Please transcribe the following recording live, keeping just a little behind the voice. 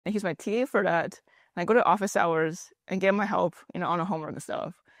and he's my TA for that. And I go to office hours and get my help, on the homework and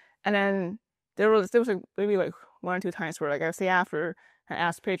stuff. And then there was like maybe like one or two times where like I stay after and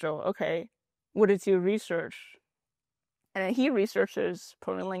ask Pedro, okay, what did you research? And then he researches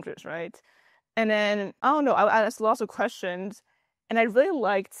programming languages, right? And then I don't know, I asked lots of questions, and I really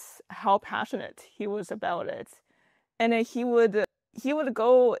liked how passionate he was about it. And then he would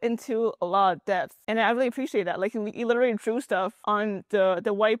go into a lot of depth, and I really appreciate that. Like he literally drew stuff on the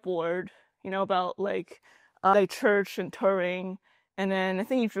whiteboard, about like church and Turing, and then I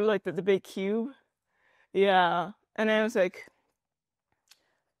think he drew like the big cube. Yeah, and then I was like,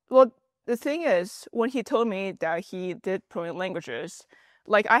 well, the thing is, when he told me that he did programming languages,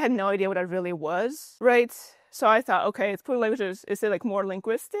 like I had no idea what that really was, right? So I thought, okay, it's programming languages. Is it like more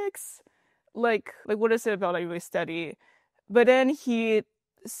linguistics? Like what is it about I really study? But then he I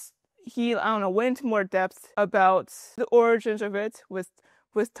don't know went into more depth about the origins of it with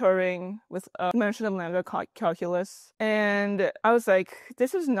Turing, with dimensional lambda calculus, and I was like,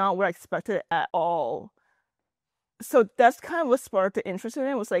 this is not what I expected at all. So that's kind of what sparked the interest in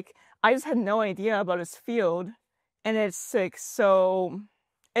it. Was like I just had no idea about this field, and it's like so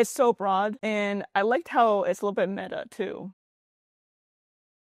broad, and I liked how it's a little bit meta too.